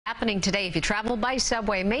Happening today, if you travel by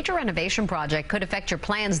subway, a major renovation project could affect your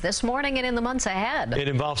plans this morning and in the months ahead. It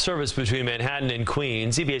involves service between Manhattan and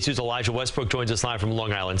Queens. CBS News' Elijah Westbrook joins us live from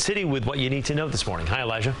Long Island City with what you need to know this morning. Hi,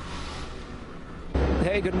 Elijah.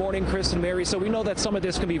 Hey, good morning, Chris and Mary. So we know that some of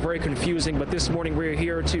this can be very confusing, but this morning we're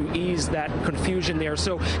here to ease that confusion there.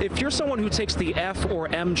 So if you're someone who takes the F or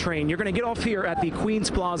M train, you're going to get off here at the Queens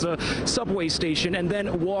Plaza subway station and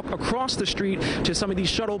then walk across the street to some of these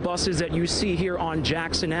shuttle buses that you see here on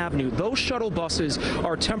Jackson Avenue. Those shuttle buses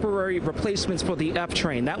are temporary replacements for the F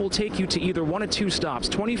train. That will take you to either one of two stops,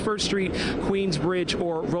 21st Street, Queensbridge,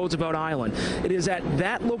 or Roosevelt Island. It is at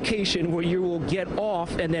that location where you will get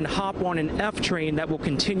off and then hop on an F train that will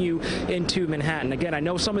continue into Manhattan. Again, I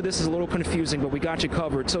know some of this is a little confusing, but we got you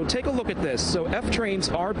covered. So take a look at this. So F trains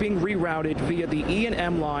are being rerouted via the E and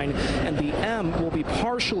M line, and the M will be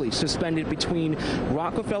partially suspended between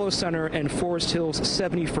Rockefeller Center and Forest Hills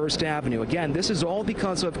 71st Avenue. Again, this is all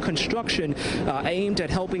because of construction aimed at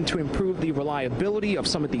helping to improve the reliability of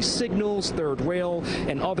some of these signals, third rail,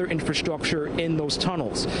 and other infrastructure in those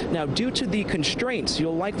tunnels. Now, due to the constraints,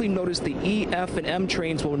 you'll likely notice the E, F, and M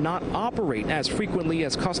trains will not operate as frequently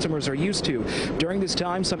as customers are used to. During this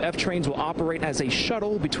time, some F trains will operate as a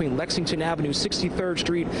shuttle between Lexington Avenue, 63rd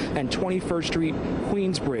Street, and 21st Street,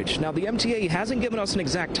 Queensbridge. Now, the MTA hasn't given us an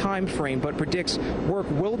exact time frame, but predicts work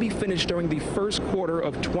will be finished during the first quarter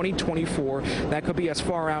of 2024. That could be as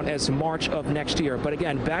far out as March of next year. But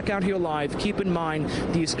again, back out here live, keep in mind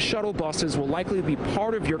these shuttle buses will likely be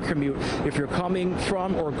part of your commute if you're coming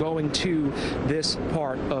from or going to this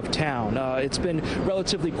part of town. It's been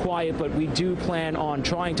relatively quiet, but we do plan on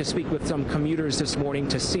trying to speak with some commuters this morning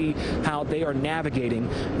to see how they are navigating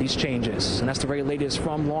these changes. And that's the very latest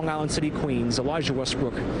from Long Island City, Queens. Elijah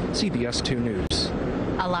Westbrook, CBS 2 News.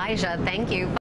 Elijah, thank you.